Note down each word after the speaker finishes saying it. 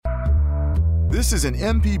This is an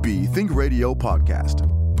MPB Think Radio podcast.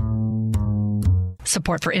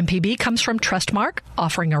 Support for MPB comes from Trustmark,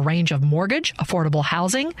 offering a range of mortgage, affordable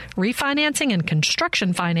housing, refinancing, and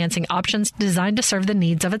construction financing options designed to serve the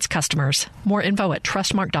needs of its customers. More info at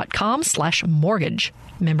trustmark.com/mortgage.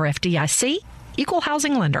 Member FDIC, Equal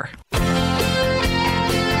Housing Lender.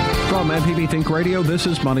 From MPB Think Radio, this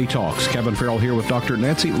is Money Talks. Kevin Farrell here with Dr.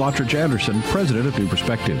 Nancy Lottridge Anderson, president of New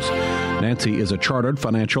Perspectives. Nancy is a chartered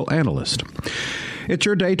financial analyst. It's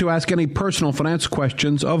your day to ask any personal finance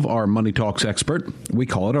questions of our Money Talks expert. We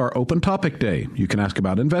call it our Open Topic Day. You can ask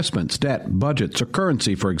about investments, debt, budgets, or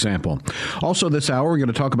currency, for example. Also this hour, we're going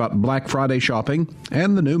to talk about Black Friday shopping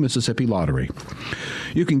and the new Mississippi Lottery.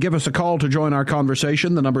 You can give us a call to join our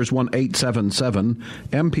conversation. The number is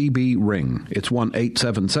 1-877-MPB-RING. It's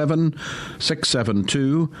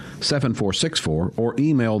 1-877-672-7464, or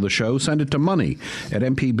email the show. Send it to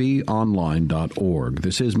money@mpbonline.org.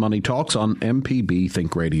 This is Money Talks on MPB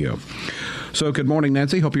Think Radio. So good morning,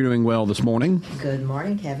 Nancy. Hope you're doing well this morning. Good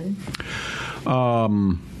morning, Kevin.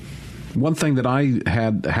 One thing that I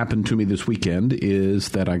had happen to me this weekend is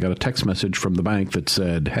that I got a text message from the bank that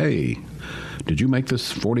said, hey, did you make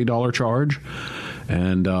this $40 charge?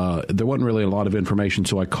 And there wasn't really a lot of information,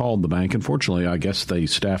 so I called the bank. Unfortunately, I guess they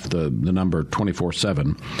staffed the number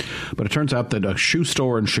 24/7. But it turns out that a shoe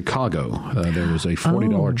store in Chicago, there was a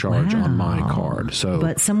 $40 charge on my card.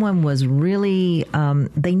 But someone was really,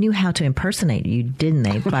 they knew how to impersonate you, didn't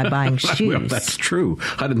they, by buying shoes? Well, that's true.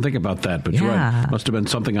 I didn't think about that, but you're right. Must have been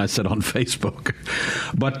something I said on Facebook.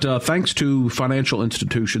 But thanks to financial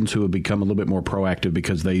institutions who have become a little bit more proactive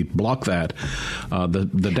because they block that,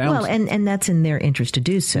 the down. Well, and that's in their interest to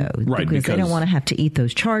do so, right? Because they don't want to have to eat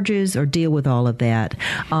those charges or deal with all of that.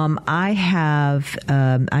 I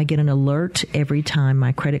get an alert every time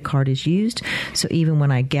my credit card is used. So even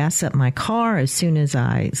when I gas up my car, as soon as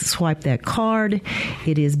I swipe that card,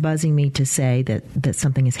 it is buzzing me to say that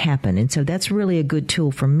something has happened. And so that's really a good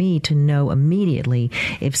tool for me to know immediately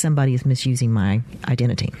if somebody is misusing my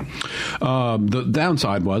identity. The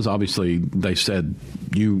downside was, obviously, they said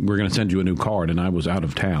we're going to send you a new card, and I was out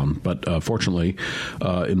of town. But fortunately,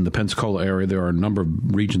 in the Pensacola area, there are a number of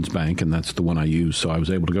Regions Bank, and that's the one I use. So I was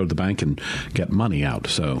able to go to the bank and get money out.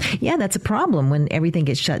 So yeah, that's a problem when everything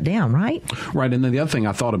gets shut down, right? Right. And then the other thing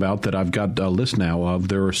I thought about that I've got a list now of,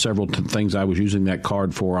 there are several things I was using that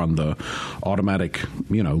card for on the automatic,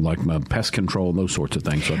 like my pest control and those sorts of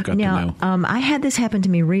things. So I've got to know. I had this happen to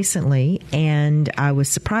me recently, and I was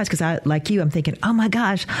surprised because I'm thinking, oh my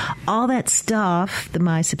gosh, all that stuff,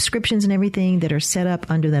 my subscriptions and everything that are set up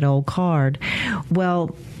under that old card.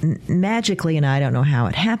 Well, magically, and I don't know how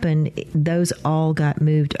it happened, those all got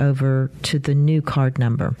moved over to the new card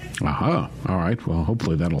number. All right. Well,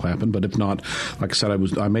 hopefully that'll happen. But if not, like I said,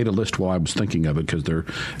 I made a list while I was thinking of it because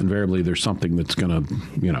there's something that's going to,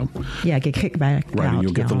 get kicked back. Right. Out, and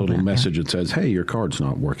you'll get the little message that says, hey, your card's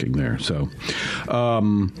not working there. So,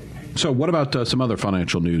 So what about some other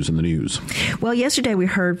financial news in the news? Well, yesterday we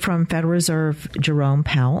heard from Federal Reserve Jerome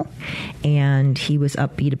Powell, and he was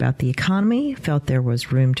upbeat about the economy, felt there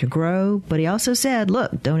was room to grow, but he also said,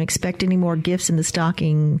 look, don't expect any more gifts in the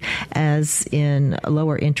stocking as in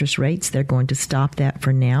lower interest rates. They're going to stop that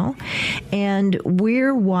for now. And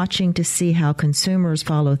we're watching to see how consumers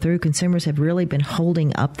follow through. Consumers have really been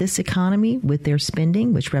holding up this economy with their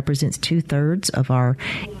spending, which represents 2/3 of our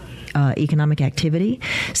economic activity.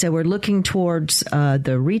 So we're looking towards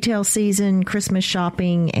the retail season, Christmas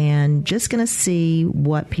shopping, and just going to see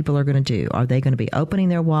what people are going to do. Are they going to be opening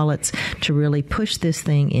their wallets to really push this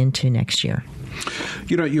thing into next year?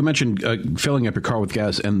 You mentioned filling up your car with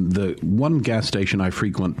gas, and the one gas station I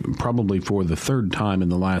frequent, probably for the third time in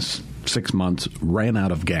the last 6 months, ran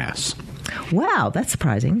out of gas. Wow, that's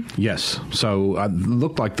surprising. Yes. So it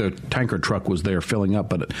looked like the tanker truck was there filling up,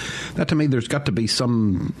 but that to me, there's got to be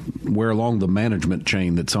somewhere along the management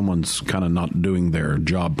chain that someone's kind of not doing their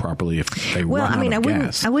job properly if they run out of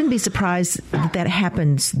gas. I wouldn't be surprised that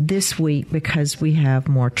happens this week because we have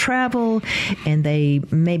more travel and they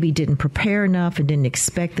maybe didn't prepare enough and didn't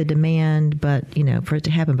expect the demand, but, for it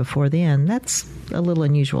to happen before then, that's a little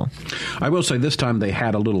unusual. I will say this time they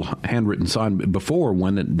had a little handwritten sign before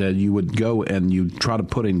when you would go and you try to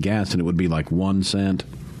put in gas and it would be like 1 cent.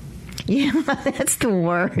 Yeah, that's the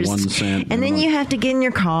worst. 1 cent. And then you have to get in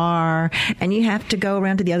your car and you have to go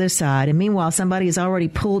around to the other side. And meanwhile, somebody has already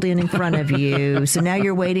pulled in front of you. So now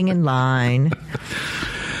you're waiting in line.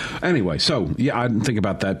 Anyway, so, yeah, I didn't think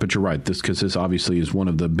about that, but you're right. Because this obviously is one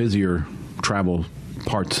of the busier travel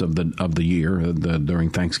parts of the year during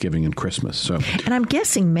Thanksgiving and Christmas. So, and I'm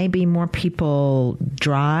guessing maybe more people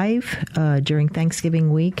drive during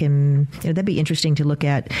Thanksgiving week, and that'd be interesting to look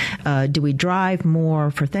at. Do we drive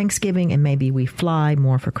more for Thanksgiving, and maybe we fly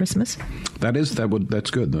more for Christmas?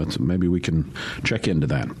 That's good. Maybe we can check into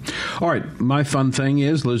that. All right, my fun thing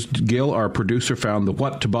is Liz Gill, our producer, found the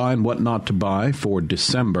what to buy and what not to buy for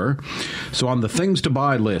December. So on the things to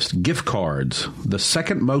buy list, gift cards, the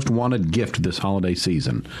second most wanted gift this holiday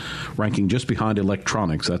season, ranking just behind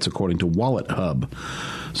electronics. That's according to Wallet Hub.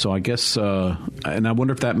 So I guess, and I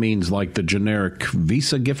wonder if that means like the generic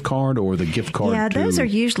Visa gift card or the gift card. Yeah, those are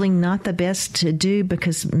usually not the best to do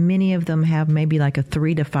because many of them have maybe like a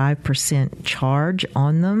 3 to 5% charge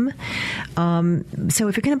on them. So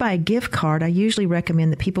if you're going to buy a gift card, I usually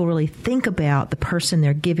recommend that people really think about the person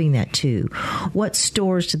they're giving that to. What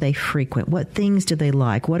stores do they frequent? What things do they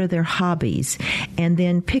like? What are their hobbies? And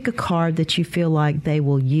then pick a card that you feel like they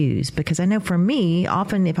will use. Because I know for me,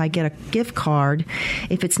 often if I get a gift card,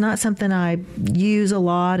 if it's not something I use a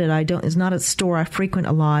lot and it's not a store I frequent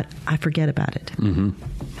a lot, I forget about it. Mm-hmm.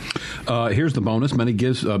 Here's the bonus.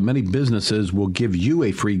 Many businesses will give you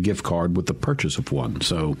a free gift card with the purchase of one.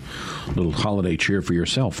 So a little holiday cheer for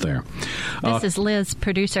yourself there. This is Liz,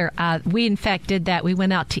 producer. We, in fact, did that. We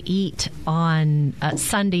went out to eat on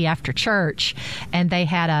Sunday after church, and they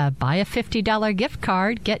had a buy a $50 gift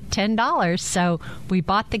card, get $10. So we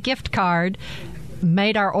bought the gift card,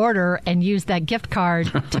 made our order, and used that gift card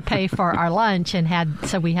to pay for our lunch, and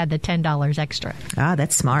so we had the $10 extra. Ah,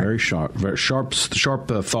 that's smart. Very sharp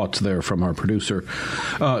thoughts there from our producer.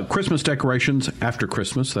 Christmas decorations after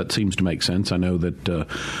Christmas, that seems to make sense. I know that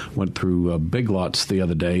went through Big Lots the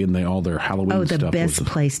other day, and all their Halloween stuff. Oh, the best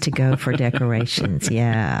place to go for decorations.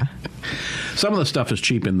 Yeah. Some of the stuff is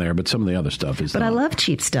cheap in there, but some of the other stuff is. But not. I love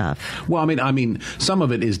cheap stuff. Well, I mean, some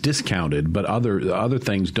of it is discounted, but other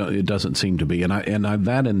things it doesn't seem to be. And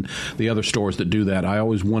the other stores that do that, I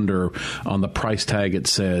always wonder on the price tag it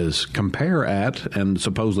says compare at, and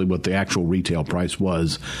supposedly what the actual retail price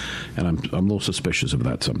was, and I'm a little suspicious of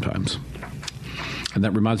that sometimes. And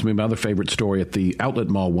that reminds me of my other favorite story. At the outlet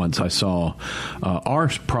mall once, I saw our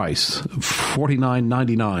price,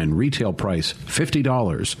 $49.99, retail price,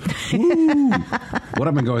 $50. Woo! What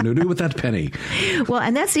am I going to do with that penny? Well,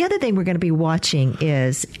 and that's the other thing we're going to be watching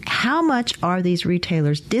is how much are these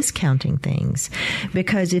retailers discounting things?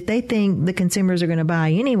 Because if they think the consumers are going to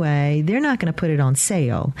buy anyway, they're not going to put it on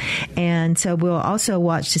sale. And so we'll also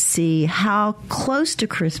watch to see how close to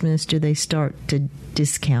Christmas do they start to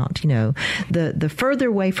discount. The further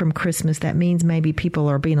away from Christmas, that means maybe people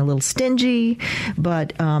are being a little stingy,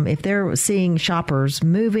 but if they're seeing shoppers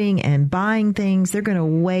moving and buying things, they're going to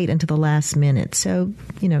wait until the last minute. So,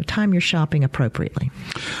 time your shopping appropriately.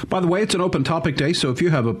 By the way, it's an open topic day, so if you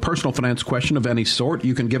have a personal finance question of any sort,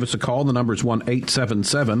 you can give us a call. The number is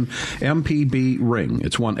 1-877-MPB-RING.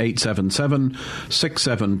 It's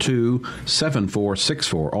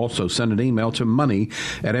 1-877-672-7464. Also, send an email to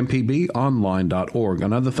money@mpbonline.org.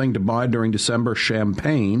 Another thing to buy during December,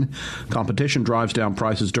 champagne. Competition drives down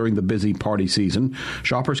prices during the busy party season.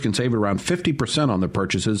 Shoppers can save around 50% on their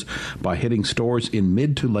purchases by hitting stores in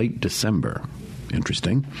mid to late December.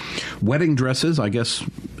 Interesting. Wedding dresses, I guess,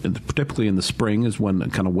 typically in the spring is when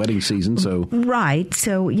kind of wedding season. So right.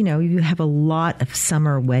 So, you have a lot of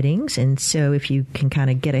summer weddings. And so if you can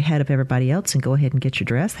kind of get ahead of everybody else and go ahead and get your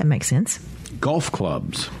dress, that makes sense. Golf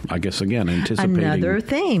clubs, I guess, again, anticipating. Another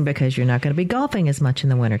thing, because you're not going to be golfing as much in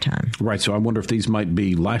the wintertime. Right. So I wonder if these might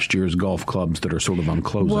be last year's golf clubs that are sort of on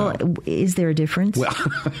closeout. Well, is there a difference? Well,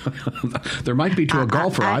 there might be to a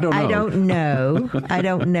golfer. I don't know. I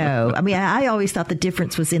don't know. I mean, I always thought the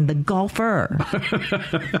difference was in the golfer.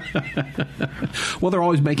 Well, they're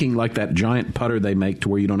always making like that giant putter they make to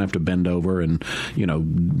where you don't have to bend over, and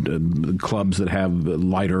clubs that have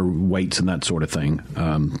lighter weights and that sort of thing.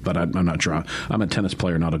 But I'm not sure. I'm a tennis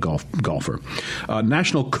player, not a golfer.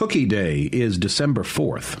 National Cookie Day is December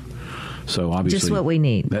 4th. So obviously, just what we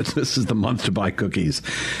need. This is the month to buy cookies,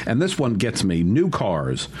 and this one gets me. New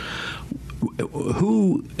cars.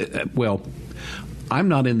 I'm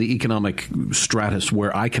not in the economic stratus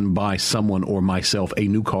where I can buy someone or myself a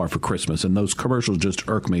new car for Christmas, and those commercials just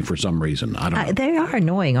irk me for some reason. I don't know. They are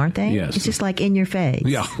annoying, aren't they? Yes. It's just like in your face.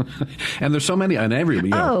 Yeah. And there's so many, and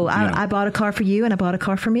I bought a car for you, and I bought a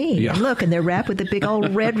car for me. Yeah. And look, and they're wrapped with a big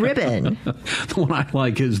old red ribbon. The one I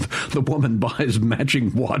like is the woman buys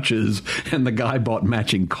matching watches, and the guy bought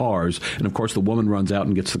matching cars, and of course the woman runs out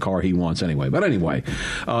and gets the car he wants anyway. But anyway,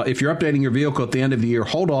 if you're updating your vehicle at the end of the year,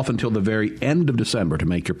 hold off until the very end of December December to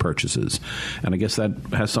make your purchases. And I guess that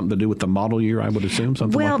has something to do with the model year, I would assume,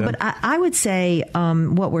 something like that. Well, but I would say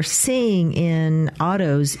what we're seeing in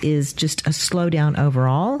autos is just a slowdown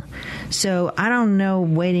overall. So I don't know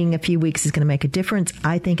waiting a few weeks is going to make a difference.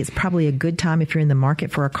 I think it's probably a good time if you're in the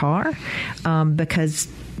market for a car because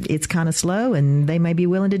it's kind of slow and they may be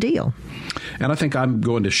willing to deal. And I think I'm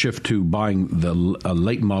going to shift to buying a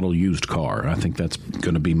late model used car. I think that's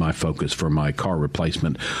going to be my focus for my car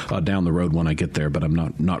replacement down the road when I get there. But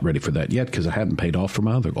I'm not ready for that yet because I hadn't paid off for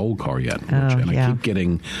my other old car yet. I keep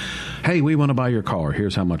getting, hey, we want to buy your car.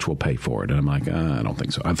 Here's how much we'll pay for it. And I'm like, I don't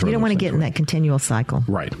think so. You don't want to get in that continual cycle.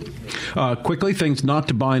 Right. Quickly, things not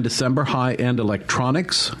to buy in December: high-end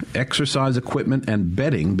electronics, exercise equipment, and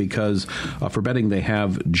bedding, because for bedding they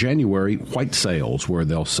have January white sales where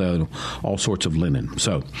they'll sell all sorts of linen.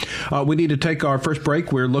 So we need to take our first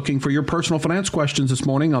break. We're looking for your personal finance questions this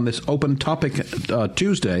morning on this Open Topic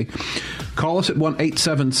Tuesday. Call us at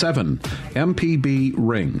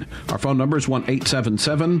 1-877-MPB-RING. Our phone number is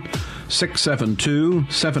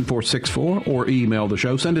 1-877-672-7464, or email the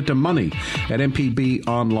show. Send it to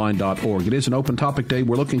money@mpbonline.org. It is an Open Topic Day.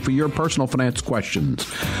 We're looking for your personal finance questions.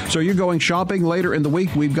 So you're going shopping later in the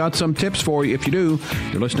week. We've got some tips for you. If you do,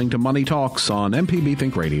 you're listening to Money Talks on MPB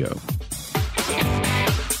Think Radio.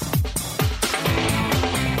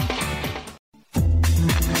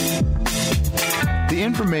 The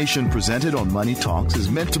information presented on Money Talks is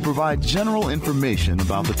meant to provide general information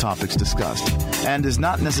about the topics discussed and is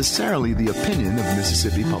not necessarily the opinion of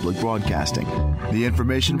Mississippi Public Broadcasting. The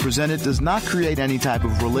information presented does not create any type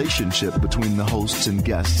of relationship between the hosts and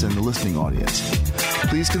guests and the listening audience.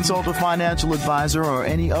 Please consult a financial advisor or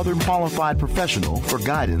any other qualified professional for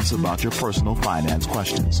guidance about your personal finance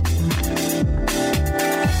questions.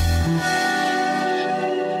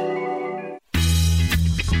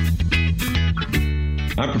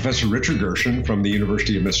 I'm Professor Richard Gershon from the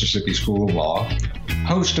University of Mississippi School of Law,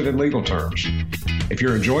 host of In Legal Terms. If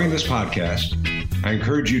you're enjoying this podcast, I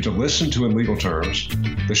encourage you to listen to In Legal Terms,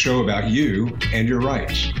 the show about you and your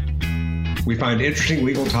rights. We find interesting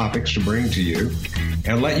legal topics to bring to you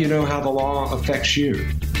and let you know how the law affects you.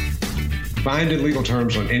 Find In Legal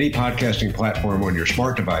Terms on any podcasting platform on your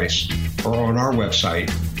smart device or on our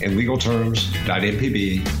website,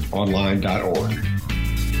 inlegalterms.mpbonline.org.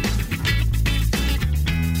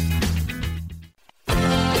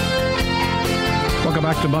 Welcome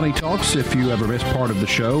back to Money Talks. If you ever missed part of the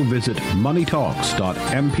show, visit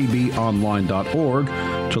moneytalks.mpbonline.org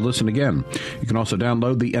to listen again. You can also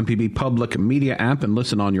download the MPB Public Media app and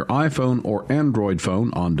listen on your iPhone or Android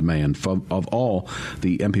phone on demand of all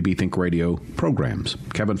the MPB Think Radio programs.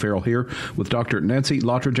 Kevin Farrell here with Dr. Nancy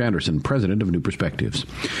Lottridge Anderson, president of New Perspectives.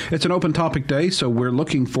 It's an Open Topic Day, so we're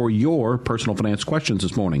looking for your personal finance questions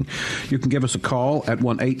this morning. You can give us a call at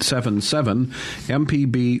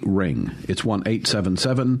 1-877-MPB-RING. It's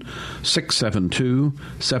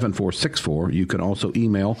 1-877-672-7464. You can also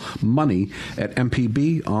email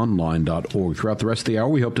money@mpbonline.org. Throughout the rest of the hour,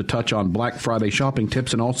 we hope to touch on Black Friday shopping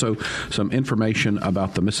tips and also some information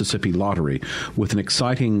about the Mississippi Lottery with an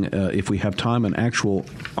exciting, if we have time, an actual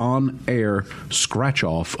on-air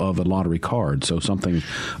scratch-off of a lottery card. So something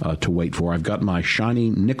to wait for. I've got my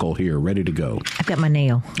shiny nickel here ready to go. I've got my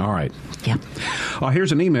nail. All right. Yeah.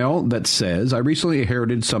 Here's an email that says, I recently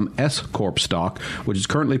inherited some S-Corp stock, which is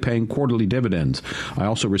currently paying quarterly dividends. I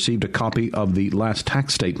also received a copy of the last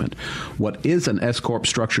tax statement. What is an S-Corp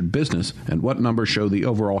structured business, and what numbers show the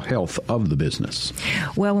overall health of the business?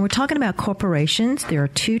 Well, when we're talking about corporations, there are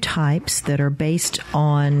two types that are based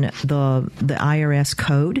on the IRS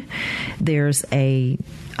code. There's an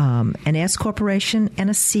S corporation and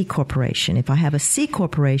a C corporation. If I have a C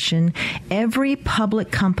corporation, every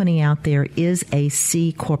public company out there is a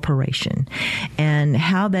C corporation. And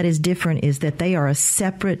how that is different is that they are a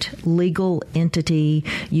separate legal entity.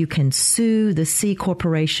 You can sue the C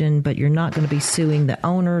corporation, but you're not going to be suing the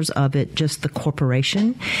owners of it, just the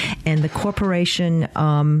corporation. And the corporation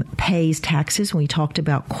pays taxes. We talked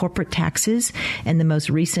about corporate taxes and the most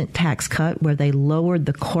recent tax cut where they lowered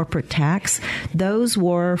the corporate tax. Those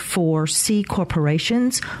were for C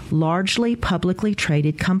corporations, largely publicly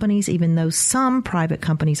traded companies, even though some private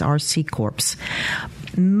companies are C corps.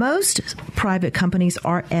 Most private companies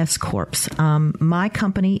are S corps. My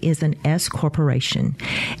company is an S corporation.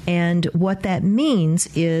 And what that means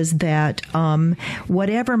is that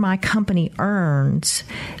whatever my company earns,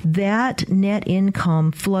 that net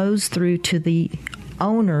income flows through to the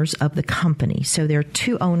owners of the company. So there are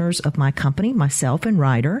two owners of my company, myself and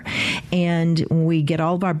Ryder. And when we get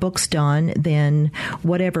all of our books done, then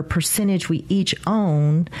whatever percentage we each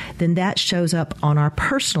own, then that shows up on our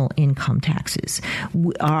personal income taxes.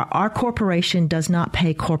 Our corporation does not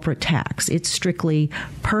pay corporate tax. It's strictly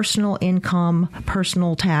personal income,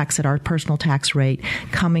 personal tax at our personal tax rate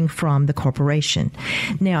coming from the corporation.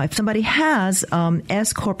 Now, if somebody has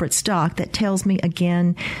S corporate stock, that tells me,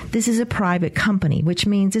 again, this is a private company, which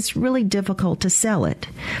means it's really difficult to sell it.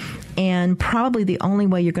 And probably the only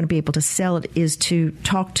way you're going to be able to sell it is to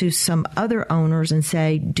talk to some other owners and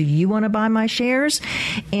say, do you want to buy my shares?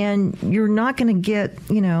 And you're not going to get,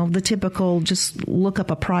 the typical just look up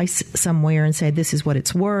a price somewhere and say, this is what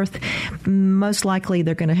it's worth. Most likely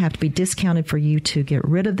they're going to have to be discounted for you to get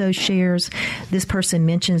rid of those shares. This person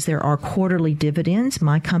mentions there are quarterly dividends.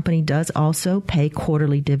 My company does also pay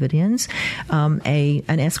quarterly dividends. An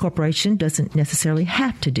S corporation doesn't necessarily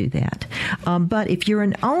have to do that. But if you're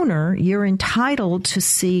an owner, you're entitled to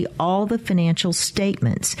see all the financial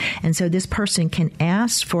statements. And so this person can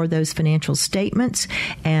ask for those financial statements.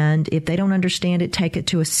 And if they don't understand it, take it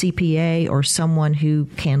to a CPA or someone who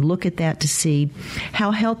can look at that to see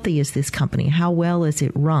how healthy is this company? How well is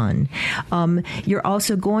it run? You're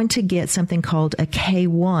also going to get something called a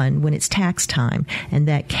K-1 when it's tax time. And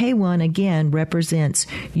that K-1, again, represents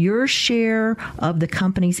your share of the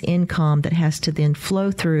company's income that has to then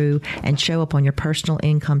flow through and show up on your personal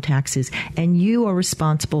income taxes, and you are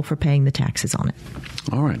responsible for paying the taxes on it.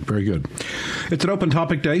 All right, very good. It's an open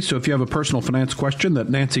topic day, so if you have a personal finance question that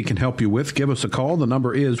Nancy can help you with, give us a call. The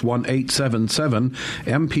number is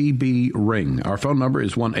 1-877-MPB-RING. Our phone number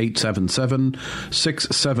is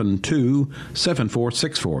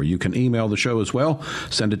 1-877-672-7464. You can email the show as well.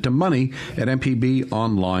 Send it to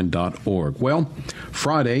money@mpbonline.org. Well,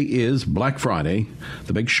 Friday is Black Friday,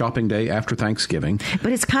 the big shopping day after Thanksgiving.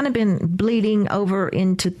 But it's kind of been bleeding over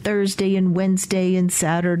into Thursday and Wednesday and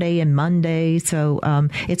Saturday and Monday, so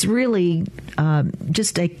it's really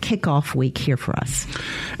just a kickoff week here for us.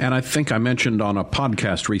 And I think I mentioned on a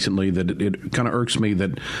podcast recently that it kind of irks me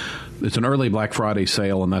that it's an early Black Friday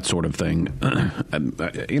sale and that sort of thing.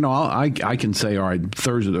 I can say, all right,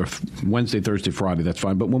 Thursday or Wednesday, Thursday, Friday, that's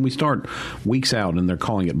fine. But when we start weeks out and they're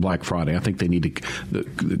calling it Black Friday, I think they need to,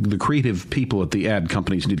 the creative people at the ad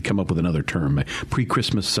companies need to come up with another term, a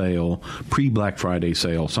pre-Christmas sale, pre-Black Friday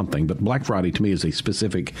sale, something. But Black Friday to me is a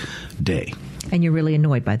specific day. And you're really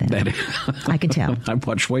annoyed by that. I can tell. I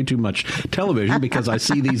watch way too much television because I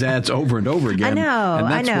see these ads over and over again.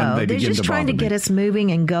 I know. They're just trying to get us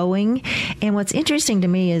moving and going. And what's interesting to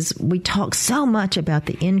me is we talk so much about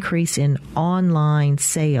the increase in online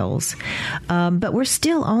sales, but we're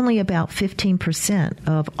still only about 15%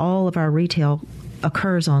 of all of our retail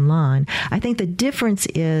occurs online. I think the difference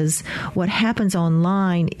is what happens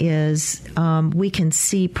online is we can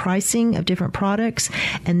see pricing of different products,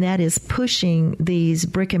 and that is pushing these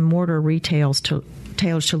brick and mortar retailers to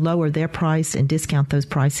lower their price and discount those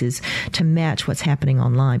prices to match what's happening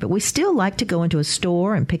online. But we still like to go into a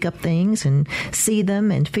store and pick up things and see them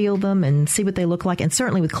and feel them and see what they look like. And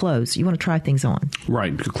certainly with clothes, you want to try things on.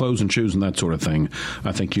 Right. Clothes and shoes and that sort of thing.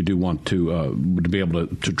 I think you do want to be able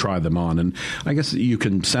to try them on. And I guess you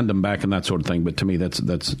can send them back and that sort of thing. But to me, that's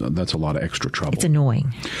a lot of extra trouble. It's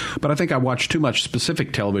annoying. But I think I watch too much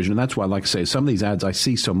specific television. And that's why I like to say some of these ads I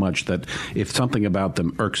see so much that if something about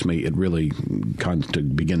them irks me, it really kind of to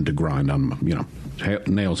begin to grind on,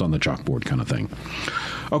 nails on the chalkboard kind of thing.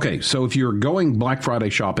 Okay, so if you're going Black Friday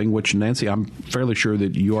shopping, which, Nancy, I'm fairly sure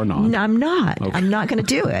that you are not. No, I'm not. Okay. I'm not going to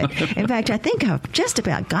do it. In fact, I think I've just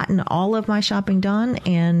about gotten all of my shopping done,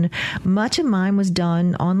 and much of mine was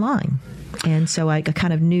done online. And so I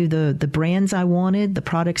kind of knew the brands I wanted, the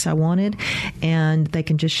products I wanted, and they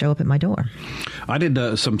can just show up at my door. I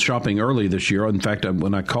did some shopping early this year. In fact,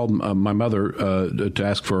 when I called my mother to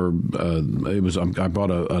ask for, I bought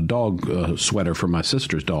a dog sweater for my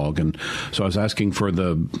sister's dog, and so I was asking for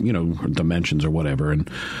the dimensions or whatever. And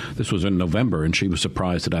this was in November, and she was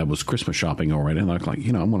surprised that I was Christmas shopping already. And I was like,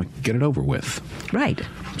 I want to get it over with. Right.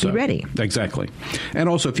 So, be ready. Exactly. And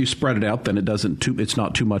also, if you spread it out, then it's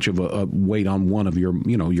not too much of a weight on one of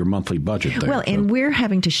your monthly budget there. Well, and we're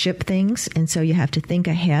having to ship things, and so you have to think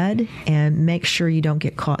ahead and make sure you don't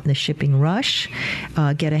get caught in the shipping rush.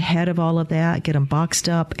 Get ahead of all of that, get them boxed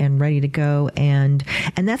up and ready to go. And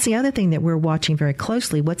that's the other thing that we're watching very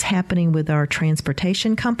closely, what's happening with our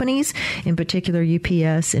transportation companies, in particular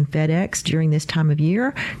UPS and FedEx during this time of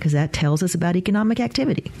year, because that tells us about economic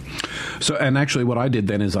activity. So, and actually what I did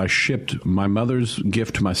then is I shipped my mother's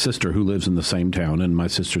gift to my sister who lives in the same town and my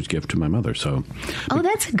sister's gift to my mother. So,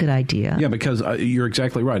 that's a good idea. Yeah, because you're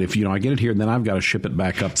exactly right. If, I get it here and then I've got to ship it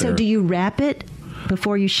back up there. So do you wrap it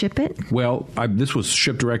before you ship it? Well, this was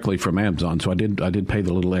shipped directly from Amazon, so I did pay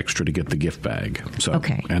the little extra to get the gift bag. So,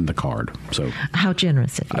 okay. And the card. So how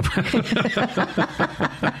generous of you.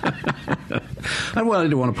 I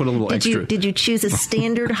didn't want to put a little extra. Did you choose a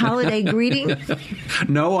standard holiday greeting?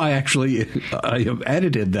 No, I have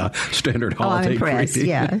edited the standard holiday greeting.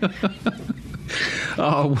 Yeah.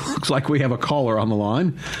 Looks like we have a caller on the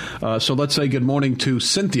line. So let's say good morning to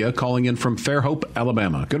Cynthia calling in from Fairhope,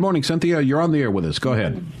 Alabama. Good morning, Cynthia. You're on the air with us. Go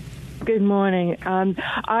ahead. Good morning.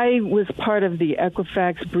 I was part of the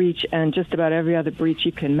Equifax breach and just about every other breach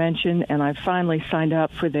you can mention, and I finally signed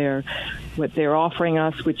up for what they're offering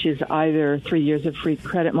us, which is either 3 years of free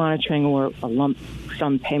credit monitoring or a lump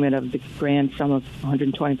sum payment of the grand sum of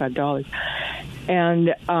 $125.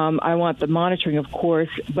 And I want the monitoring, of course,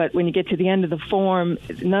 but when you get to the end of the form,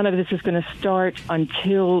 none of this is going to start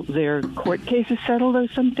until their court case is settled or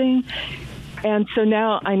something. And so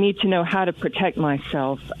now I need to know how to protect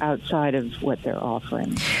myself outside of what they're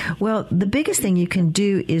offering. Well, the biggest thing you can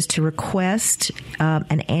do is to request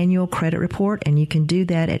an annual credit report, and you can do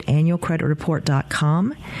that at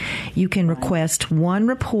annualcreditreport.com. You can request one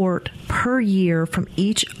report per year from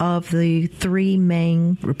each of the 3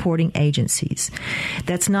 main reporting agencies.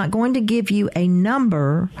 That's not going to give you a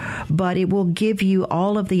number, but it will give you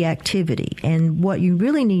all of the activity. And what you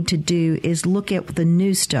really need to do is look at the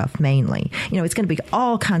new stuff mainly. It's going to be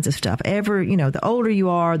all kinds of stuff. The older you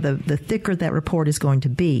are, the thicker that report is going to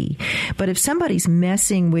be. But if somebody's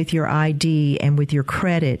messing with your ID and with your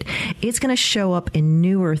credit, it's going to show up in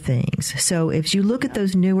newer things. So if you look at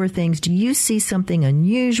those newer things, do you see something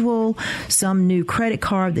unusual, some new credit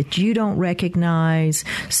card that you don't recognize,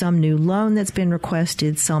 some new loan that's been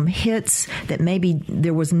requested, some hits that maybe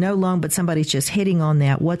there was no loan, but somebody's just hitting on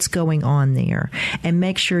that? What's going on there? And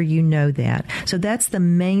make sure you know that. So that's the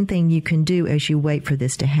main thing you can do as you wait for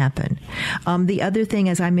this to happen. The other thing,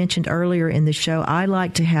 as I mentioned earlier in the show, I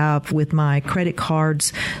like to have with my credit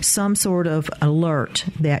cards some sort of alert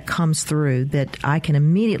that comes through that I can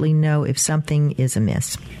immediately know if something is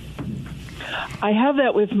amiss. I have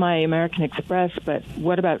that with my American Express, but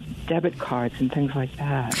what about debit cards and things like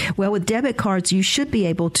that? Well, with debit cards, you should be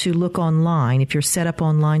able to look online if you're set up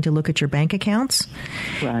online to look at your bank accounts.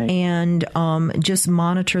 Right. And just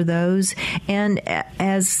monitor those. And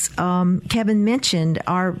as Kevin mentioned,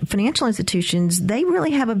 our financial institutions, they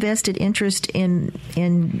really have a vested interest in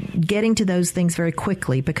getting to those things very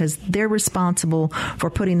quickly because they're responsible for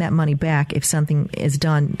putting that money back if something is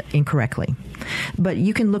done incorrectly. But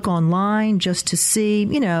you can look online just to see,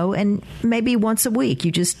 and maybe once a week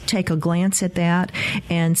you just take a glance at that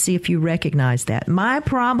and see if you recognize that. My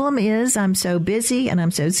problem is I'm so busy and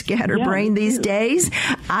I'm so scatterbrained these days,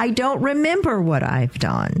 I don't remember what I've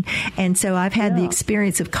done. And so I've had the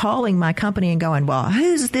experience of calling my company and going, well,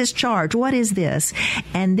 who's this charge? What is this?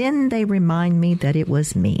 And then they remind me that it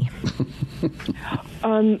was me.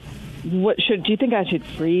 Do you think I should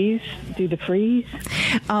do the freeze?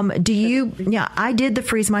 I did the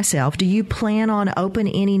freeze myself. Do you plan on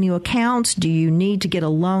opening any new accounts? Do you need to get a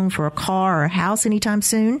loan for a car or a house anytime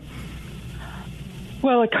soon?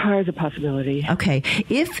 Well, a car is a possibility. Okay.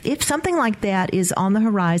 If something like that is on the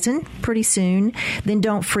horizon pretty soon, then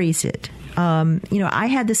don't freeze it. I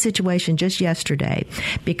had this situation just yesterday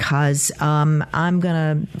because I'm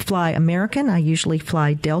going to fly American. I usually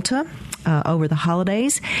fly Delta over the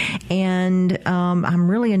holidays, and I'm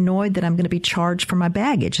really annoyed that I'm going to be charged for my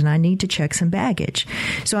baggage, and I need to check some baggage.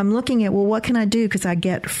 So I'm looking at, what can I do? Because I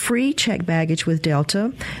get free check baggage with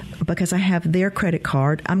Delta because I have their credit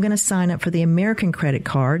card. I'm going to sign up for the American credit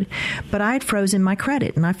card, but I had frozen my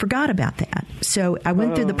credit, and I forgot about that. So I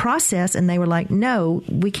went through the process, and they were like, no,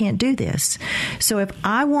 we can't do this. So if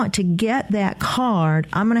I want to get that card,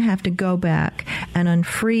 I'm going to have to go back and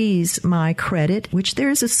unfreeze my credit, which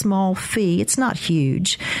there is a small fee. It's not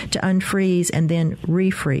huge to unfreeze and then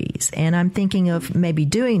refreeze. And I'm thinking of maybe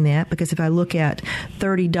doing that because if I look at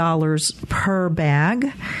 $30 per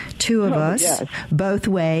bag, 2 of us, both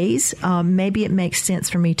ways, maybe it makes sense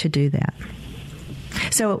for me to do that.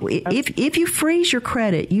 So if you freeze your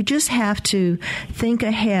credit, you just have to think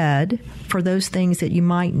ahead for those things that you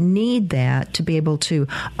might need that to be able to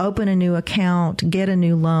open a new account, get a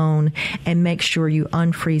new loan, and make sure you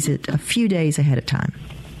unfreeze it a few days ahead of time.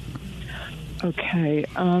 Okay.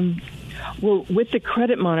 Well, with the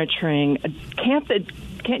credit monitoring, can't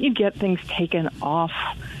you get things taken off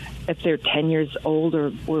if they're 10 years old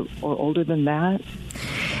or older than that?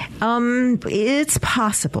 It's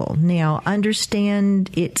possible. Now, understand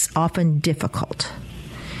it's often difficult.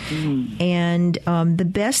 And the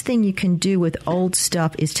best thing you can do with old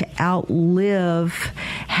stuff is to outlive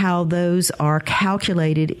how those are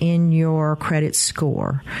calculated in your credit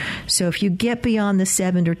score. So if you get beyond the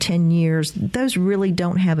 7 or 10 years, those really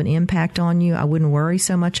don't have an impact on you. I wouldn't worry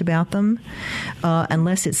so much about them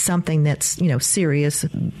unless it's something that's, serious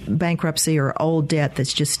bankruptcy or old debt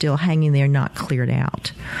that's just still hanging there, not cleared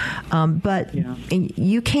out. But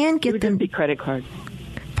you can get them. It would just be credit cards.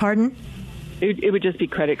 Pardon? It would just be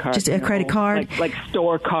credit cards. Just a credit card? Like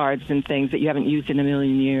store cards and things that you haven't used in a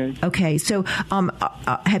million years. Okay. So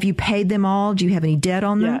have you paid them all? Do you have any debt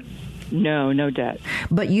on them? No debt.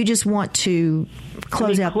 But you just want to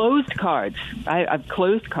close out? Closed cards. I've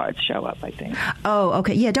closed cards show up, I think. Oh,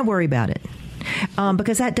 okay. Yeah, don't worry about it.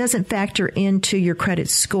 Because that doesn't factor into your credit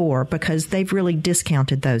score because they've really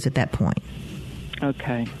discounted those at that point.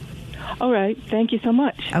 Okay. All right. Thank you so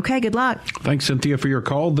much. Okay. Good luck. Thanks, Cynthia, for your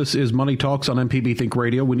call. This is Money Talks on MPB Think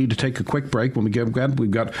Radio. We need to take a quick break. When we get back,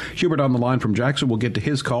 we've got Hubert on the line from Jackson. We'll get to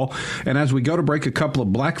his call. And as we go to break, a couple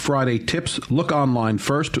of Black Friday tips. Look online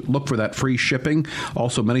first. Look for that free shipping.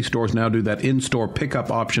 Also, many stores now do that in-store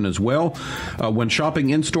pickup option as well. When shopping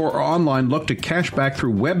in-store or online, look to cash back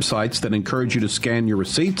through websites that encourage you to scan your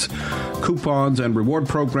receipts. Coupons and reward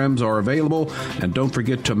programs are available. And don't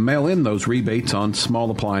forget to mail in those rebates on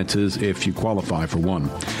small appliances if you qualify for one.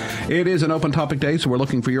 It is an open topic day, so we're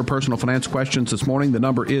looking for your personal finance questions this morning. The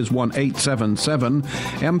number is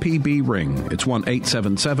 1-877-MPB-RING. It's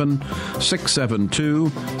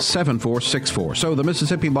 1-877-672-7464. So the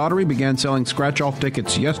Mississippi Lottery began selling scratch-off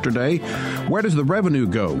tickets yesterday. Where does the revenue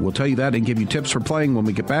go? We'll tell you that and give you tips for playing when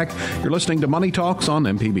we get back. You're listening to Money Talks on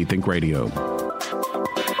MPB Think Radio.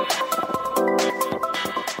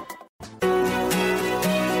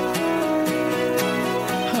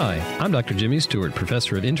 I'm Dr. Jimmy Stewart,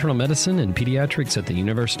 professor of internal medicine and pediatrics at the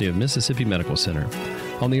University of Mississippi Medical Center.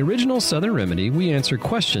 On the original Southern Remedy, we answer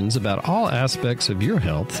questions about all aspects of your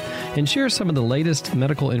health and share some of the latest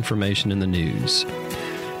medical information in the news.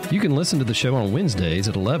 You can listen to the show on Wednesdays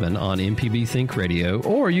at 11 on MPB Think Radio,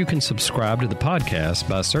 or you can subscribe to the podcast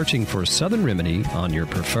by searching for Southern Remedy on your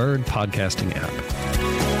preferred podcasting app.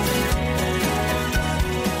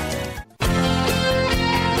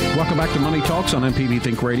 Welcome back to Money Talks on MPB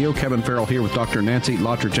Think Radio. Kevin Farrell here with Dr. Nancy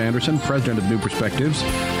Lottridge Anderson, president of New Perspectives.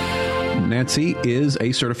 Nancy is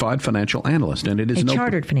a certified financial analyst, and it is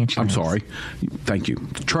chartered financial analyst. I'm sorry. Thank you.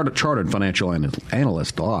 Chartered financial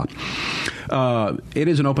analyst. It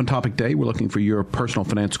is an open topic day. We're looking for your personal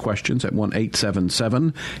finance questions at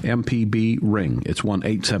 1-877-MPB-RING. It's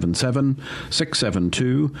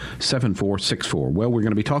 1-877-672-7464. Well, we're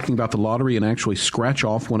going to be talking about the lottery and actually scratch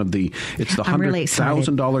off one of the, it's the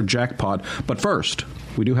 $100,000 jackpot. But first,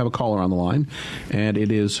 we do have a caller on the line, and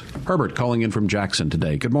it is Herbert calling in from Jackson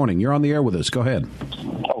today. Good morning. You're on the air with us. Go ahead.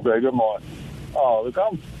 Okay, good morning. Look,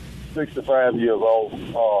 I'm 65 years old,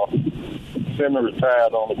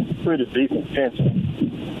 semi-retired on a pretty decent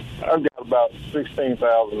pension. I've got about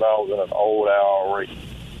 $16,000 in an old IRA.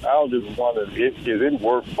 I was just wondering, is it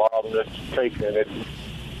worth bothering taking it,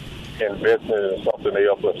 investing in something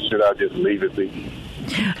else, or should I just leave it be?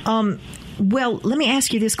 Well, let me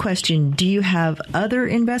ask you this question. Do you have other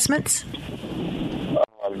investments?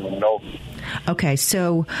 No. Okay,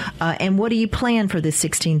 so, and what do you plan for this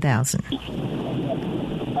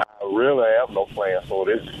 $16,000? I really have no plan, so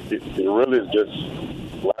it really is just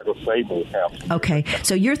like a savings account. Okay,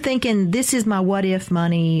 so you're thinking, this is my what-if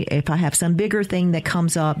money. If I have some bigger thing that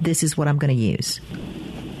comes up, this is what I'm going to use.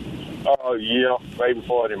 Yeah, maybe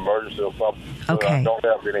for an emergency or something. Okay. I don't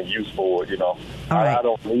have any use for it, All right. I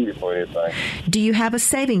don't need it for anything. Do you have a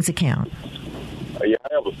savings account? Yeah,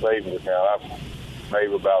 I have a savings account. I've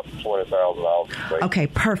maybe about $20,000. Okay,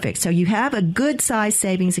 perfect. So you have a good-sized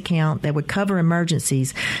savings account that would cover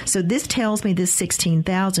emergencies. So this tells me this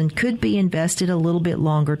 $16,000 could be invested a little bit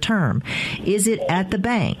longer term. Is it at the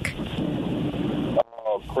bank?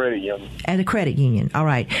 Credit union. At a credit union. All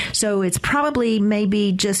right. So it's probably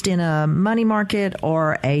maybe just in a money market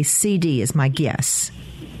or a CD is my guess.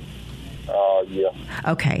 Yeah.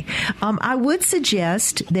 Okay. I would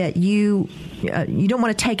suggest that you don't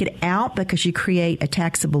want to take it out because you create a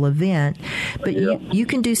taxable event, but you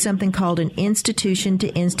can do something called an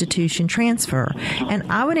institution-to-institution transfer. And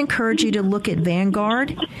I would encourage you to look at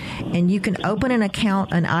Vanguard, and you can open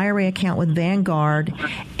an IRA account with Vanguard,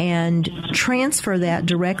 and transfer that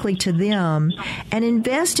directly to them and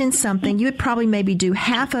invest in something. You would probably maybe do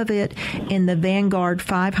half of it in the Vanguard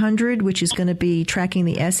 500, which is going to be tracking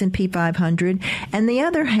the S&P 500, and the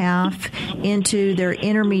other half into their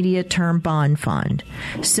intermediate term bond one fund.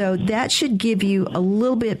 So that should give you a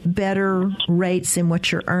little bit better rates than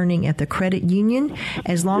what you're earning at the credit union,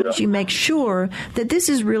 as long as you make sure that this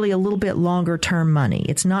is really a little bit longer term money.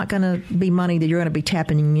 It's not going to be money that you're going to be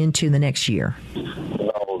tapping into the next year.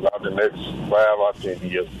 No, not the next 5 or 10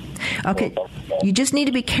 years. Okay. You just need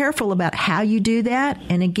to be careful about how you do that.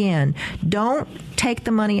 And again, don't take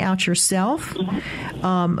the money out yourself.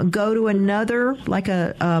 Go to another, like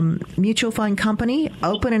a mutual fund company,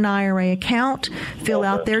 open an IRA account, fill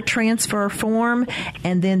out their transfer form,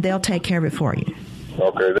 and then they'll take care of it for you.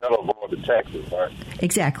 Okay, that'll avoid the taxes, right?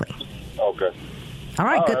 Exactly. Okay. All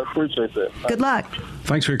right, good. I appreciate that. Good luck.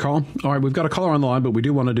 Thanks for your call. All right, we've got a caller on the line, but we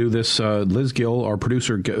do want to do this. Liz Gill, our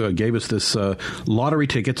producer, gave us this lottery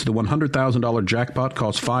tickets. The $100,000 jackpot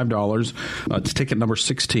costs $5. It's ticket number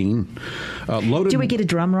 16. Loaded. Do we get a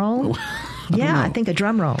drum roll? I think a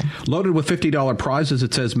drum roll. Loaded with $50 prizes.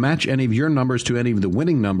 It says match any of your numbers to any of the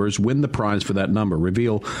winning numbers. Win the prize for that number.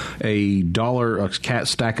 Reveal a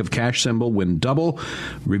stack of cash symbol. Win double.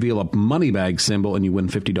 Reveal a money bag symbol, and you win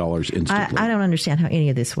 $50 instantly. I don't understand how any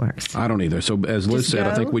of this works. I don't either. So as Liz said,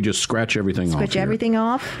 I think we just scratch everything off. Scratch everything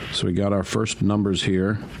off? So we got our first numbers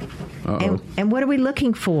here. And what are we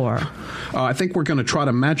looking for? I think we're going to try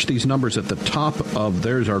to match these numbers at the top of,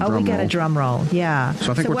 there's our drum roll. We got a drum roll, yeah.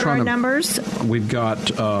 So I think what are our numbers? We've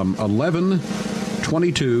got 11,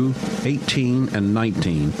 22, 18, and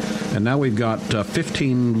 19. And now we've got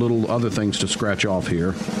 15 little other things to scratch off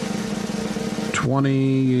here.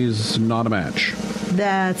 20 is not a match.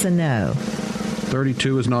 That's a no.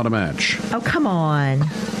 32 is not a match. Oh, come on.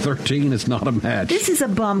 13 is not a match. This is a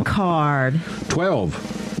bum card.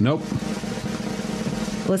 12. Nope.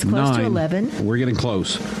 Well, it's close to 11. We're getting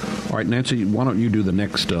close. All right, Nancy, why don't you do the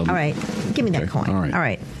next? All right. Give me that coin. All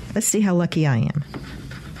right. Let's see how lucky I am.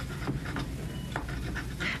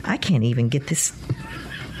 I can't even get this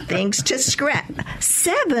things to scratch.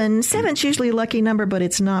 7. 7's usually a lucky number, but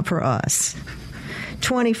it's not for us.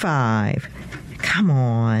 25. Come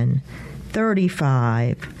on.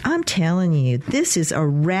 35. I'm telling you, this is a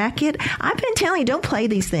racket. I've been telling you, don't play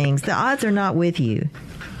these things. The odds are not with you.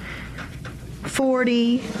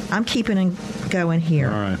 40. I'm keeping it going here.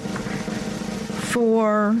 All right.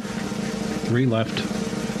 4. 3 left.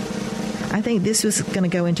 I think this was going to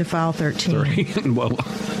go into file 13. 3. Well.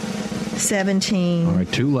 17. All right,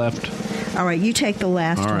 2 left. All right, you take the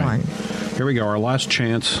last one. Here we go, our last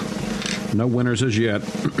chance. No winners as yet.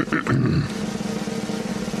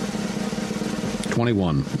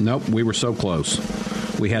 21. Nope, we were so close.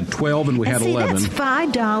 We had 12 and we had 11. That's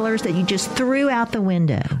 $5 that you just threw out the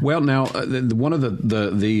window. Well, now, one of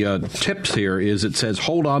the tips here is it says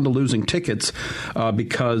hold on to losing tickets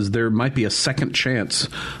because there might be a second chance.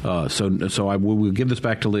 So I will give this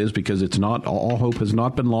back to Liz because it's not all hope has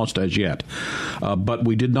not been lost as yet. But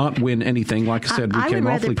we did not win anything. Like I said, we came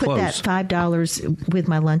awfully close. I would rather put that $5 with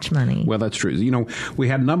my lunch money. Well, that's true. You know, we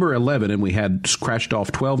had number 11 and we had scratched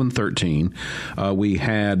off 12 and 13. We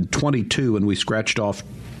had 22 and we scratched off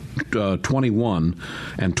 21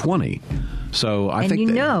 and 20. So I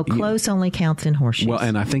think close only counts in horseshoes. Well,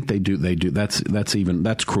 and I think they do. That's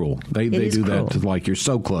cruel. They do cruel. That to, like you're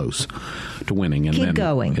so close to winning. And keep then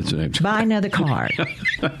going. Buy another card.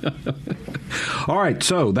 All right,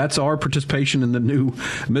 so that's our participation in the new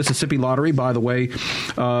Mississippi Lottery. By the way,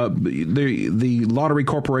 the Lottery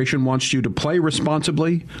Corporation wants you to play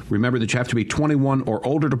responsibly. Remember that you have to be 21 or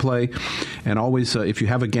older to play. And always, if you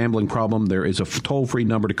have a gambling problem, there is a toll-free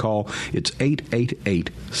number to call. It's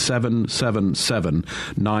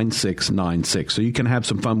 888-777-9696. So you can have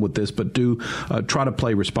some fun with this, but do try to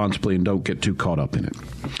play responsibly and don't get too caught up in it.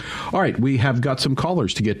 All right, we have got some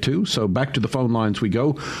callers to get to, so back to the phone lines we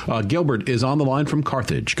go. Gilbert is on the line from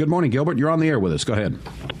Carthage. Good morning, Gilbert. You're on the air with us. Go ahead.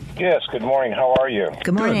 Yes, good morning. How are you?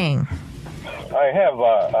 Good morning. Good. I have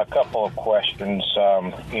a couple of questions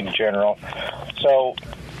in general. So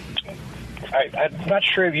I'm not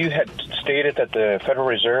sure if you had stated that the Federal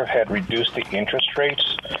Reserve had reduced the interest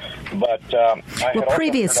rates, but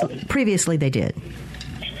previously they did.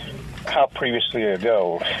 How previously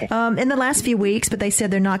ago? In the last few weeks, but they said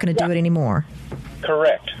they're not going to do it anymore.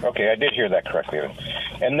 Correct. Okay, I did hear that correctly.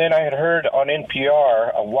 And then I had heard on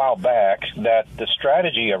NPR a while back that the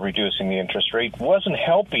strategy of reducing the interest rate wasn't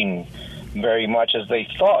helping very much as they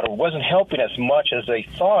thought, or wasn't helping as much as they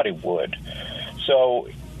thought it would. So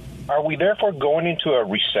are we therefore going into a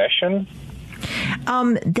recession?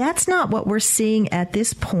 That's not what we're seeing at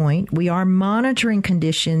this point. We are monitoring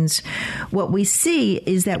conditions. What we see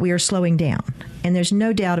is that we are slowing down. and there's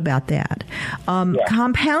no doubt about that.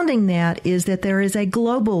 Compounding that is that there is a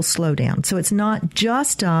global slowdown. So it's not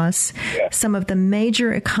just us. Some of the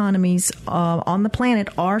major economies on the planet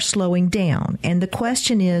are slowing down. And the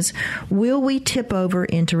question is, will we tip over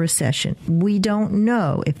into recession? We don't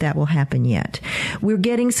know if that will happen yet. We're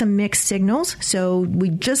getting some mixed signals. So we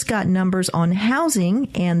just got numbers on housing,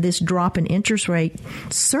 and this drop in interest rate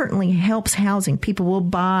certainly helps housing. People will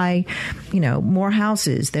buy, more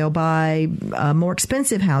houses. They'll buy more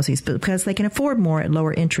expensive houses because they can afford more at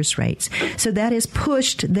lower interest rates. So that has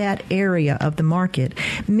pushed that area of the market.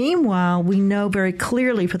 Meanwhile, we know very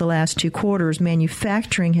clearly for the last 2 quarters,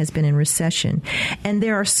 manufacturing has been in recession. And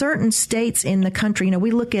there are certain states in the country,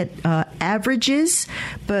 we look at averages,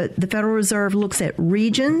 but the Federal Reserve looks at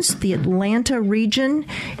regions. The Atlanta region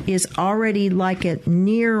is already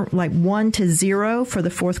near 1 to 0 for the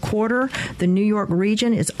fourth quarter. The New York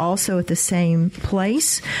region is also at the same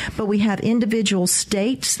place. But we have individual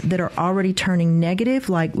states that are already turning negative,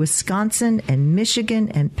 like Wisconsin and Michigan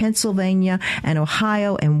and Pennsylvania and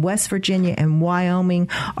Ohio and West Virginia and Wyoming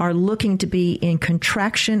are looking to be in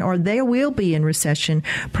contraction, or they will be in recession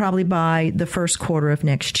probably by the first quarter of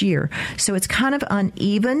next year. So it's kind of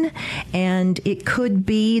uneven, and it could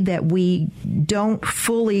be that we don't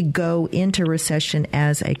fully go into recession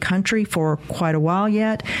as a country for quite a while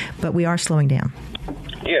yet, but we are slowing down.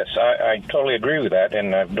 Yes, I totally agree with that,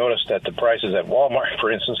 and I've noticed that the prices at Walmart,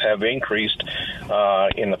 for instance, have increased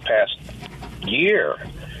in the past year.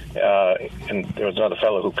 And there was another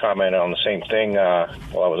fellow who commented on the same thing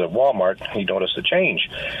while I was at Walmart. He noticed the change.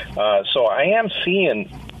 So I am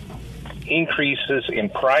seeing increases in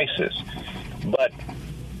prices, but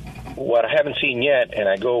what I haven't seen yet, and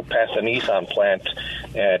I go past the Nissan plant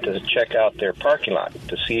to check out their parking lot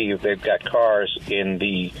to see if they've got cars in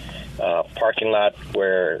the parking lot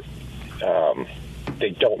where they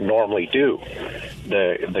don't normally do,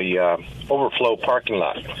 the overflow parking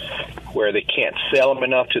lot, where they can't sell them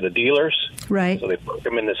enough to the dealers. Right. So they put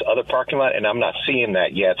them in this other parking lot, and I'm not seeing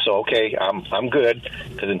that yet. So, okay, I'm good,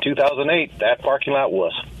 because in 2008, that parking lot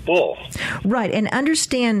was full. Right, and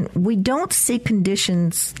understand, we don't see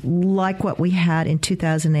conditions like what we had in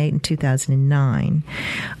 2008 and 2009.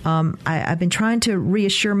 I've been trying to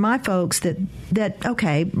reassure my folks that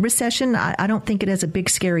okay, recession, I don't think it is a big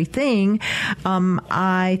scary thing.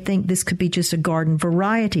 I think this could be just a garden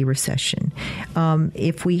variety recession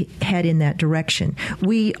if we head in that direction.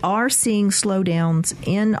 We are seeing slowdowns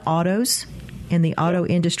in autos, and the auto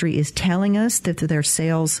industry is telling us that their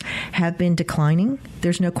sales have been declining.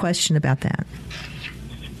 There's no question about that.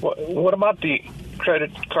 What about the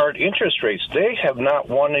credit card interest rates? They have not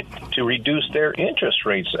wanted to reduce their interest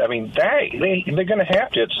rates. I mean, they're going to have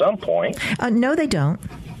to at some point. No, they don't.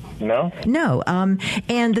 No? No.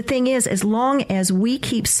 And the thing is, as long as we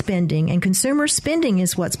keep spending, and consumer spending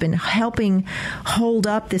is what's been helping hold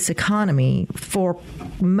up this economy for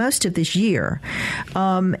most of this year.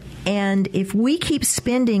 And if we keep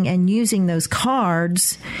spending and using those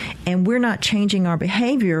cards and we're not changing our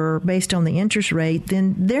behavior based on the interest rate,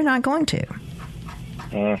 then they're not going to.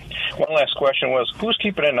 One last question was, who's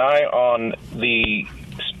keeping an eye on the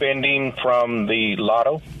spending from the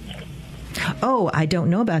lotto? Oh, I don't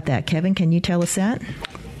know about that. Kevin, can you tell us that?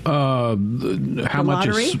 How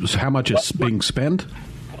much is being spent?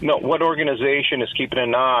 No, what organization is keeping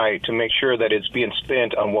an eye to make sure that it's being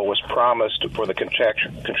spent on what was promised for the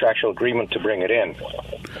contractual agreement to bring it in?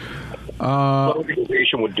 What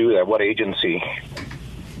organization would do that? What agency?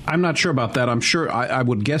 I'm not sure about that. I'm sure I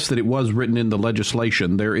would guess that it was written in the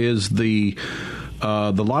legislation. There is the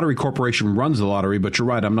Lottery Corporation runs the lottery, but you're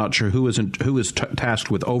right. I'm not sure who is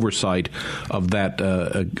tasked with oversight of that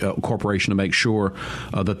corporation to make sure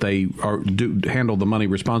that they handle the money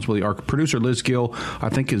responsibly. Our producer Liz Gill, I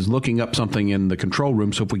think, is looking up something in the control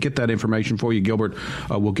room. So if we get that information for you, Gilbert,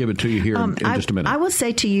 we'll give it to you here in just a minute. I will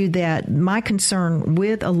say to you that my concern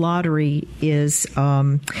with a lottery is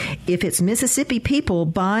if it's Mississippi people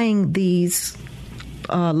buying these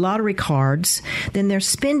lottery cards, then they're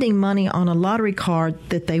spending money on a lottery card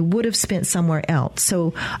that they would have spent somewhere else.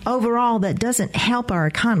 So overall, that doesn't help our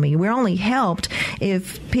economy. We're only helped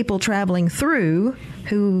if people traveling through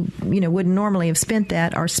who wouldn't normally have spent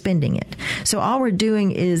that are spending it. So all we're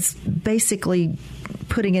doing is basically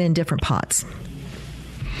putting it in different pots.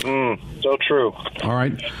 So true. All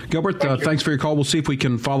right. Gilbert, thanks for your call. We'll see if we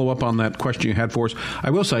can follow up on that question you had for us.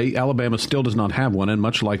 I will say Alabama still does not have one, and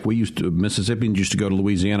much like Mississippians used to go to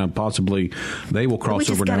Louisiana, possibly they will cross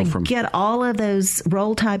over now from... get all of those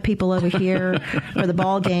Roll Tide people over here for the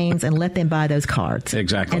ball games and let them buy those cards.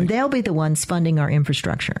 Exactly. And they'll be the ones funding our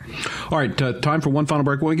infrastructure. All right. Time for one final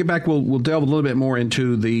break. When we get back, we'll delve a little bit more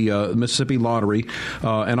into the Mississippi Lottery,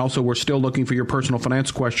 and also we're still looking for your personal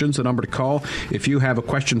finance questions. The number to call if you have a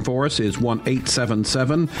question for us is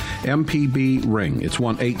 1-877-MPB-RING. It's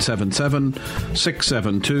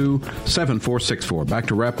 1-877-672-7464. Back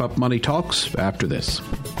to wrap up Money Talks after this.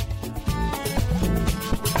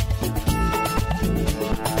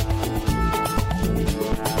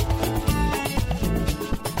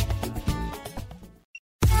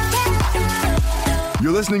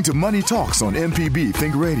 You're listening to Money Talks on MPB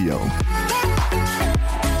Think Radio.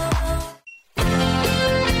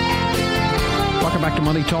 Welcome back to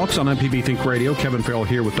Money Talks on MPB Think Radio. Kevin Farrell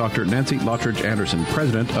here with Dr. Nancy Lottridge Anderson,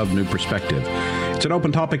 president of New Perspective. It's an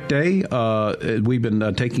open topic day. We've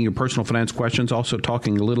been taking your personal finance questions, also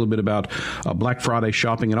talking a little bit about Black Friday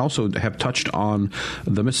shopping, and also have touched on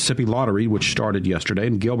the Mississippi Lottery, which started yesterday.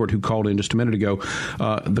 And Gilbert, who called in just a minute ago,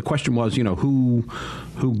 the question was, who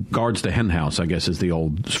guards the hen house, I guess is the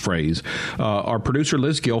old phrase. Our producer,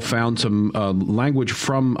 Liz Gill, found some language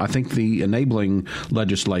from, I think, the enabling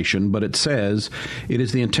legislation, but it says, it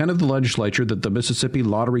is the intent of the legislature that the Mississippi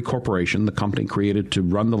Lottery Corporation, the company created to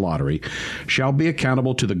run the lottery, shall be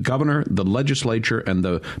accountable to the governor, the legislature, and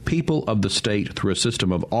the people of the state through a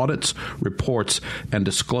system of audits, reports, and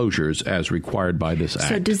disclosures as required by this act.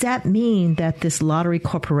 So does that mean that this lottery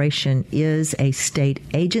corporation is a state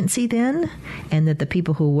agency then, and that the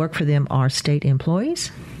people who work for them are state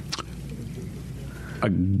employees?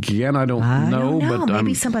 Again, I don't know, but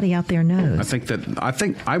maybe somebody out there knows. I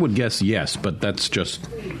think I would guess yes, but that's just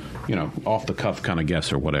off the cuff kind of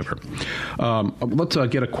guess or whatever. Let's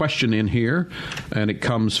get a question in here, and it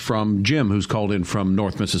comes from Jim, who's called in from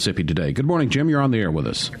North Mississippi today. Good morning, Jim. You're on the air with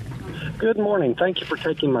us. Good morning. Thank you for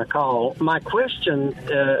taking my call. My question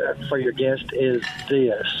for your guest is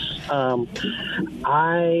this.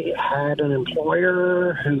 I had an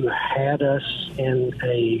employer who had us in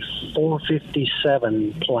a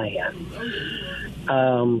 457 plan.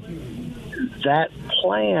 That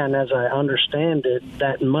plan, as I understand it,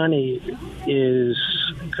 that money is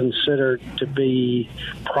considered to be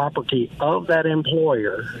property of that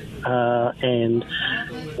employer, and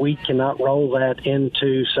we cannot roll that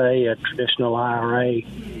into, say, a traditional IRA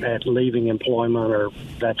at leaving employment or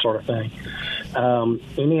that sort of thing.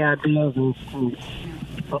 Any idea of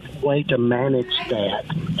a way to manage that?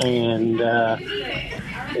 And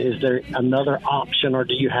is there another option, or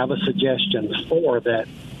do you have a suggestion for that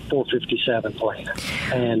 457 plan?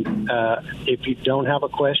 And if you don't have a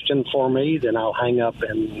question for me, then I'll hang up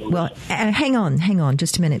and... Well, hang on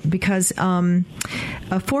just a minute, because a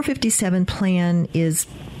 457 plan is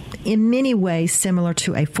in many ways similar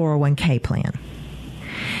to a 401k plan.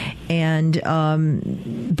 And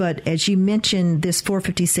but as you mentioned, this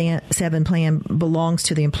 457 plan belongs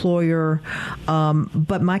to the employer.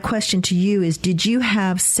 But my question to you is, did you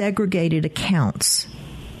have segregated accounts?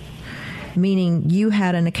 Meaning you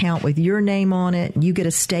had an account with your name on it, you get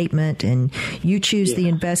a statement, and you choose the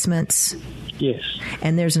investments. Yes.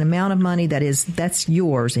 And there's an amount of money that's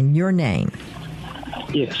yours in your name.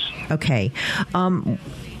 Yes. Okay.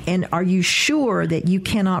 And are you sure that you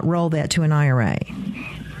cannot roll that to an IRA?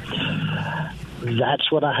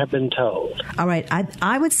 That's what I have been told. All right.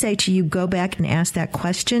 I would say to you, go back and ask that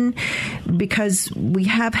question, because we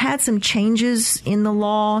have had some changes in the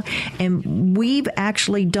law, and we've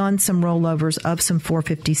actually done some rollovers of some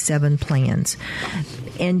 457 plans.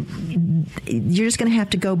 And you're just going to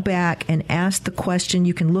have to go back and ask the question.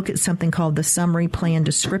 You can look at something called the summary plan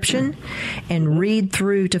description and read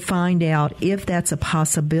through to find out if that's a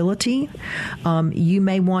possibility. You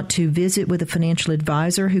may want to visit with a financial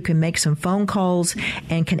advisor who can make some phone calls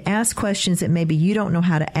and can ask questions that maybe you don't know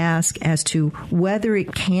how to ask as to whether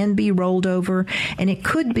it can be rolled over. And it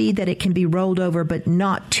could be that it can be rolled over, but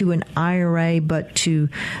not to an IRA, but to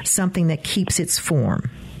something that keeps its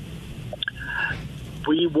form.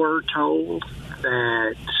 We were told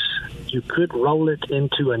that you could roll it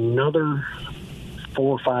into another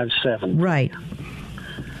 457. Right.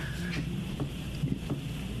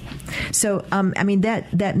 So,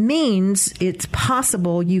 that means it's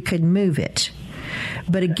possible you could move it.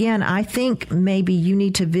 But again, I think maybe you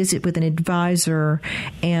need to visit with an advisor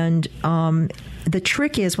and the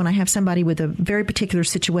trick is when I have somebody with a very particular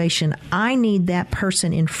situation, I need that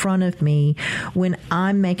person in front of me when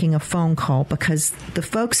I'm making a phone call, because the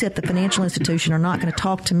folks at the financial institution are not going to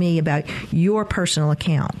talk to me about your personal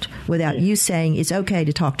account without you saying it's okay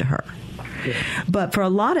to talk to her. Yeah. But for a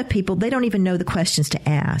lot of people, they don't even know the questions to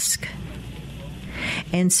ask.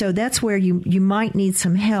 And so that's where you might need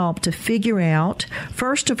some help to figure out,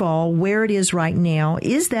 first of all, where it is right now.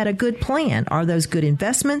 Is that a good plan? Are those good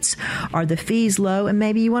investments? Are the fees low? And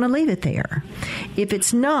maybe you want to leave it there. If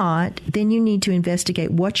it's not, then you need to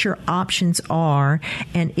investigate what your options are.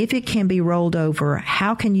 And if it can be rolled over,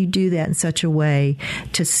 how can you do that in such a way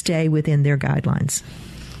to stay within their guidelines?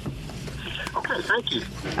 Okay, thank you.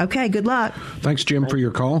 Okay, good luck. Thanks, Jim, for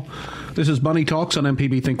your call. This is Money Talks on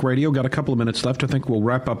MPB Think Radio. Got a couple of minutes left. I think we'll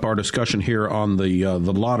wrap up our discussion here on the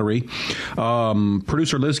lottery.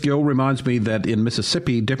 Producer Liz Gill reminds me that in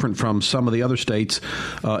Mississippi, different from some of the other states,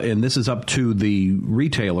 and this is up to the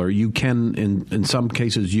retailer, you can, in some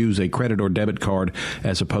cases, use a credit or debit card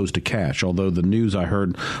as opposed to cash, although the news I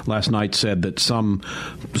heard last night said that some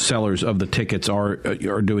sellers of the tickets are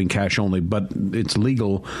doing cash only, but it's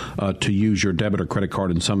legal to use your debit or credit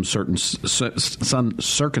card in some certain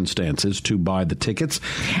circumstances to buy the tickets.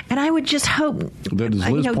 And I would just hope that, as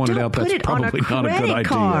Liz pointed out, that's probably not a good idea.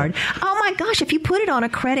 Card. Oh my gosh, if you put it on a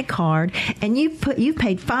credit card and you've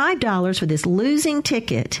paid $5 for this losing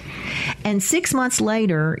ticket, and 6 months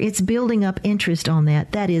later it's building up interest on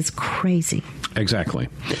that is crazy. Exactly.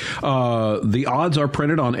 The odds are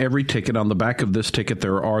printed on every ticket. On the back of this ticket,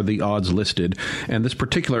 there are the odds listed. And this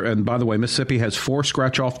particular, and by the way, Mississippi has 4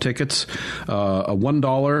 scratch-off tickets, a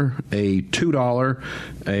 $1, a $2,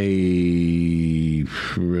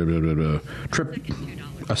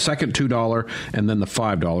 a second $2, and then the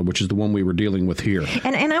 $5, which is the one we were dealing with here.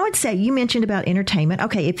 And I would say, you mentioned about entertainment.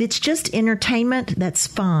 Okay, if it's just entertainment, that's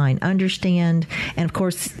fine. Understand. And of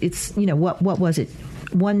course, it's, what was it?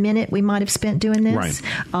 1 minute we might have spent doing this. Right.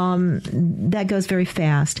 That goes very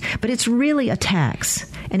fast. But it's really a tax,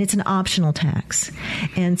 and it's an optional tax.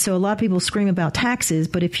 And so a lot of people scream about taxes,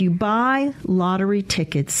 but if you buy lottery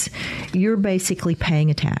tickets, you're basically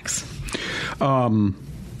paying a tax.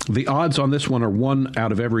 The odds on this one are 1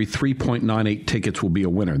 out of every 3.98 tickets will be a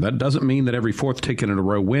winner. That doesn't mean that every 4th ticket in a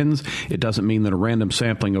row wins. It doesn't mean that a random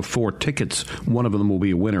sampling of 4 tickets, one of them will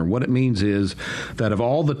be a winner. What it means is that of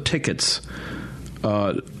all the tickets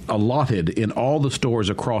allotted in all the stores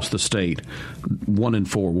across the state, 1 in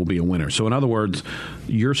 4 will be a winner. So in other words,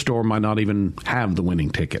 your store might not even have the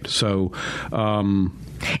winning ticket. So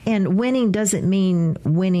and winning doesn't mean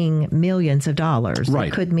winning millions of dollars. Right.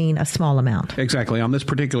 It could mean a small amount. Exactly. On this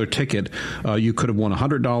particular ticket, you could have won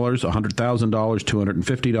 $100, $100,000,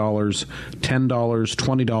 $250, $10,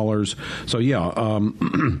 $20. So yeah,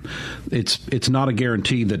 it's not a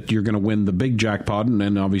guarantee that you're going to win the big jackpot,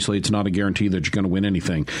 and obviously it's not a guarantee that you're going to win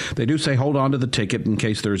anything. They do say hold on to the ticket in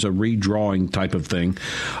case there's a redrawing type of thing.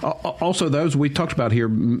 Also, those we talked about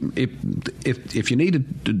here, if you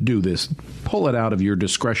need to do this, pull it out of your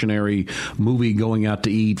discretionary movie, going out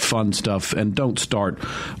to eat, fun stuff, and don't start,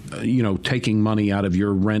 taking money out of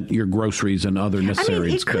your rent, your groceries, and other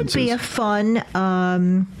necessary expenses. It could be a fun,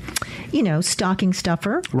 stocking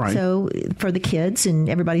stuffer. Right. So for the kids, and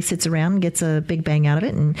everybody sits around and gets a big bang out of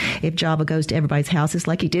it. And if Java goes to everybody's houses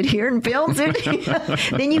like he did here and builds it,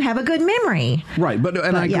 then you have a good memory. Right. But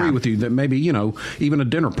I agree with you that maybe, even a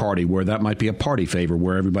dinner party where that might be a party favor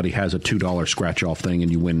where everybody has a $2 scratch off thing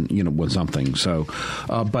and you win, with something. So,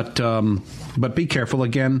 but be careful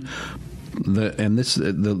again.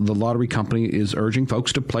 The lottery company is urging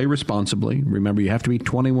folks to play responsibly. Remember, you have to be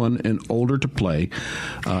 21 and older to play.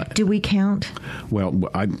 Do we count? Well,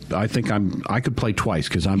 I think I could play twice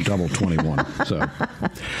because I'm double 21. So,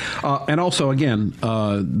 and also again,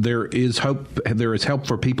 there is hope. There is help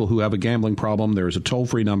for people who have a gambling problem. There is a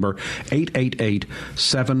toll-free number,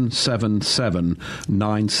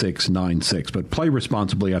 888-777-9696. But play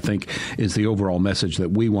responsibly, I think, is the overall message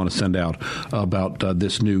that we want to send out about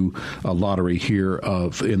this new lottery here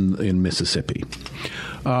in Mississippi.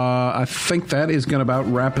 I think that is going to about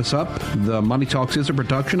wrap us up. The Money Talks is a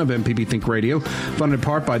production of MPB Think Radio, funded in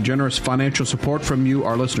part by generous financial support from you,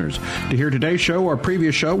 our listeners. To hear today's show or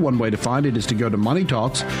previous show, one way to find it is to go to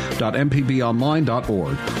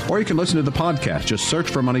moneytalks.mpbonline.org. Or you can listen to the podcast. Just search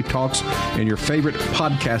for Money Talks in your favorite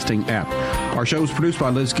podcasting app. Our show was produced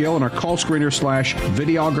by Liz Gill, and our call screener /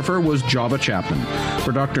 videographer was Java Chapman.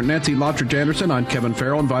 For Dr. Nancy Lottridge Anderson, I'm Kevin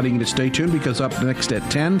Farrell, inviting you to stay tuned because up next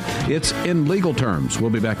at 10, it's In Legal Terms.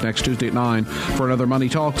 We'll be back next Tuesday at 9 for another Money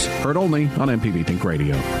Talks, heard only on MPB Think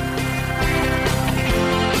Radio.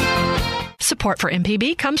 Support for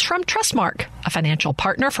MPB comes from Trustmark, a financial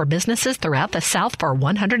partner for businesses throughout the South for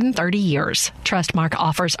 130 years. Trustmark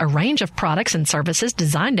offers a range of products and services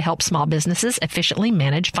designed to help small businesses efficiently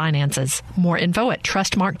manage finances. More info at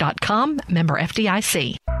trustmark.com, member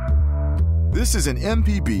FDIC. This is an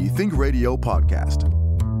MPB Think Radio podcast.